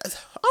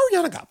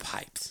 Ariana got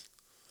pipes.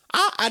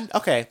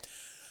 Okay.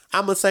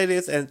 I'm gonna say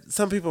this, and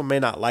some people may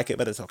not like it,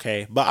 but it's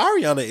okay. But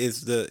Ariana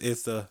is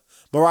the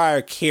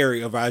Mariah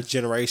Carey of our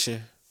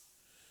generation,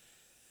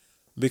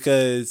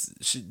 because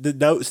the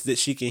notes that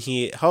she can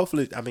hit.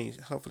 Hopefully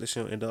she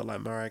don't end up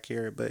like Mariah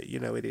Carey, but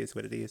it is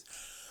what it is.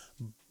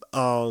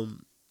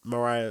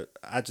 Mariah,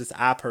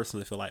 I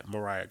personally feel like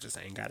Mariah just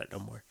ain't got it no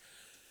more.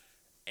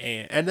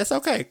 And that's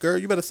okay, girl.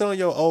 You better sit on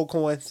your old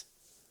coins.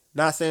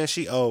 Not saying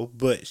she old,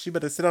 but she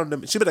better sit on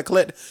them. She better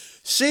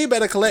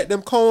collect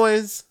them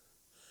coins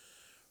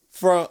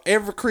for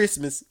every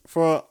Christmas.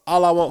 For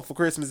All I Want for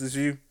Christmas Is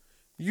You.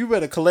 You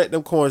better collect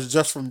them coins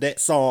just from that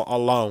song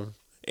alone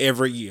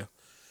every year,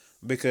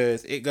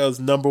 because it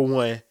goes number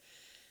one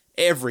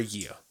every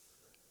year.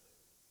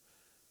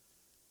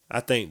 I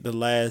think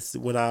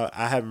when I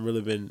haven't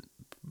really been,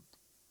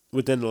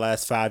 within the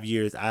last 5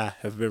 years, I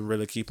have been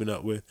really keeping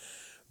up with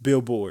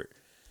Billboard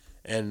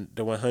and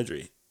the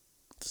 100,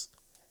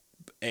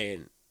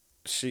 and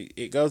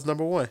it goes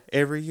number one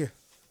every year.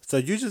 So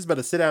you just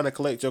better sit down and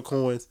collect your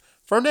coins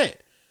from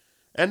that,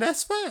 and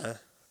that's fine.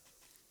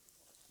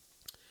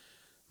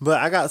 But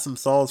I got some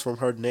songs from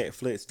her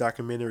Netflix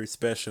documentary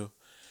special,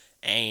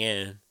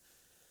 and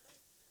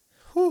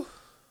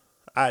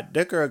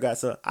that girl got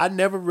some. I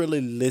never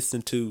really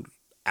listened to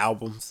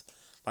albums,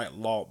 like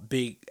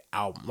big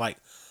album, like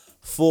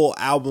full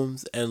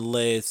albums,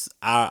 unless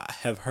I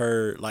have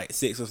heard like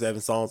 6 or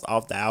 7 songs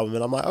off the album,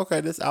 and I'm like,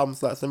 okay, this album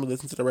slaps. Let me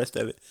listen to the rest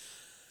of it.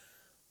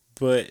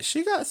 But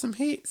she got some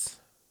hits,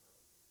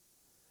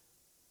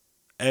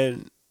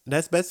 and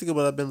that's basically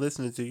what I've been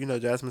listening to.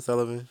 Jasmine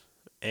Sullivan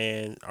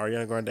and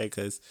Ariana Grande,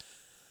 because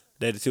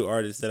they're the 2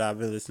 artists that I've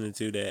been listening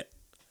to that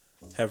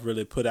have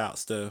really put out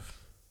stuff.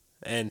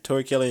 And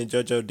Tori Kelly and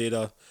JoJo did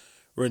a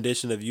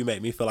rendition of You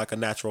Make Me Feel Like a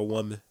Natural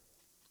Woman.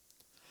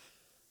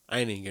 I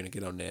ain't even gonna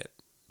get on that.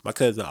 My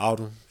cousin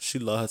Autumn, she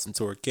love her some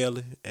Tori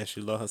Kelly, and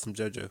she love her some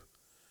JoJo.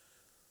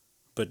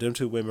 But them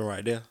 2 women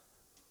right there,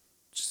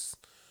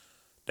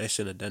 they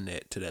shouldn't have done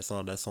that to that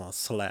song. That song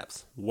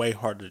slaps way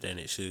harder than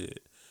it should.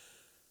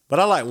 But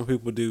I like when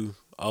people do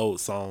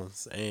old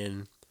songs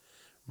and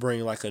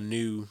bring like a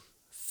new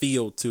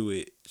feel to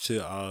it,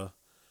 to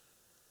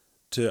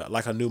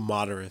like a new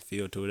modern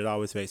feel to it. It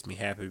always makes me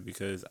happy,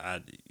 because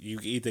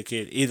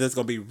either it's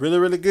gonna be really,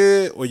 really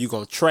good, or you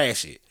gonna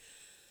trash it.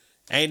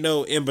 Ain't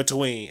no in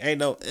between. Ain't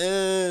no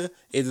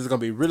it's just gonna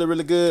be really,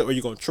 really good, or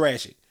you gonna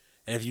trash it.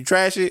 And if you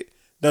trash it,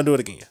 don't do it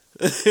again.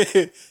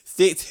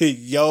 Stick to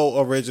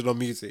your original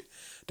music.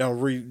 Don't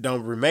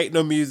remake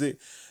no music.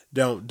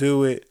 Don't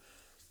do it,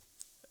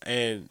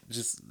 and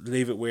just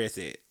leave it where it's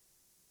at.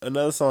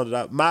 Another song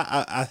that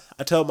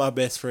I told my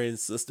best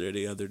friend's sister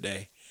the other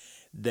day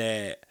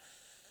that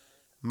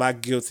my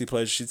guilty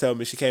pleasure. She told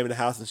me, she came in the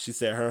house and she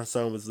said her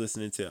son was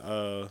listening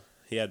to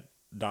he had a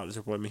doctor's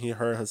appointment.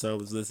 Her son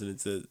was listening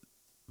to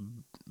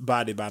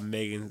Body by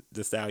Megan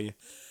Thee Stallion,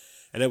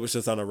 and it was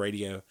just on the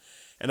radio.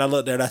 And I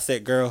looked there and I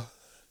said, girl,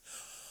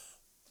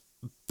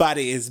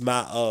 Body is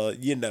my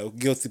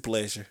guilty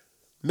pleasure.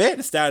 Megan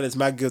Thee Stallion is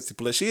my guilty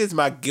pleasure. She is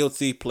my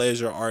guilty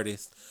pleasure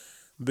artist,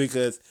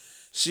 because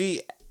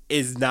she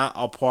is not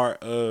a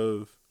part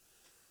of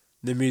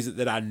the music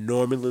that I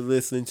normally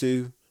listen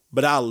to,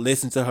 but I'll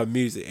listen to her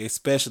music,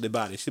 especially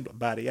Body. She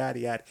Body, yada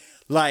yada.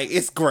 Like,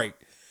 it's great.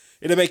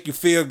 It'll make you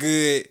feel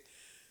good.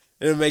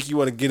 It'll make you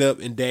want to get up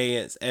and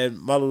dance. And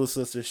my little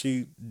sister,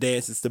 she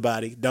dances to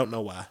Body. Don't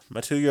know why. My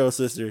 2-year-old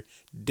sister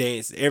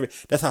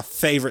dances that's her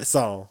favorite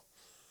song.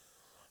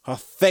 Her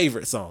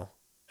favorite song.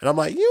 And I'm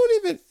like,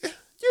 you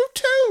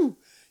too. You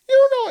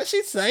don't know what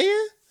she's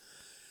saying.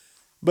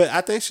 But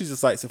I think she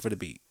just likes it for the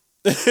beat.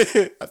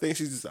 I think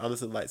she just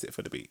honestly likes it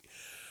for the beat.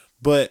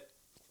 But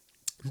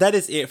that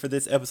is it for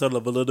this episode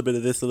of a little bit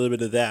of this, a little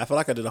bit of that. I feel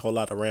like I did a whole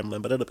lot of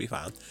rambling, but it'll be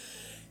fine.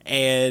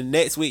 And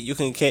next week you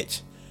can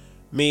catch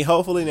me.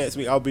 Hopefully next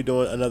week I'll be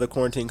doing another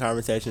quarantine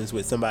conversations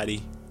with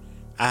somebody.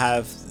 I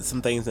have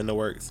some things in the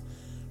works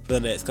for the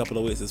next couple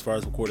of weeks as far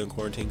as recording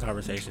quarantine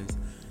conversations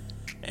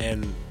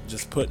and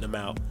just putting them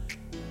out.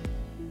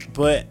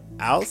 But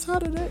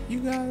outside of that, you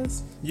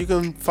guys, you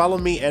can follow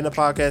me and the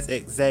podcast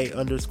at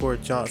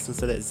Zay_Johnson.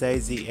 So that's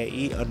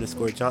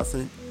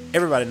ZAE_Johnson.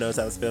 Everybody knows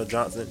how to spell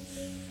Johnson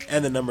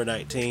and the number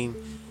 19.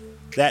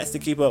 That's to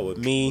keep up with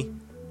me,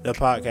 the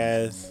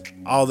podcast,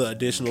 all the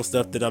additional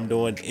stuff that I'm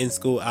doing in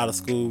school, out of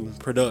school,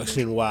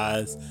 production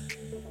wise.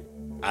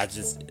 I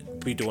just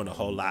be doing a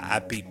whole lot. I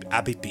be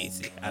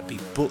busy. I be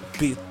book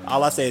busy.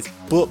 All I say is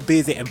book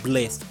busy and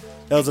blessed.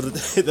 Those are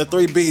the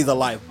 3 B's of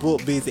life: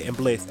 book busy and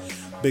blessed.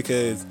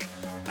 Because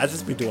I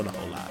just be doing a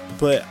whole lot.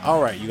 But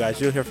all right, you guys,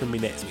 you'll hear from me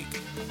next week.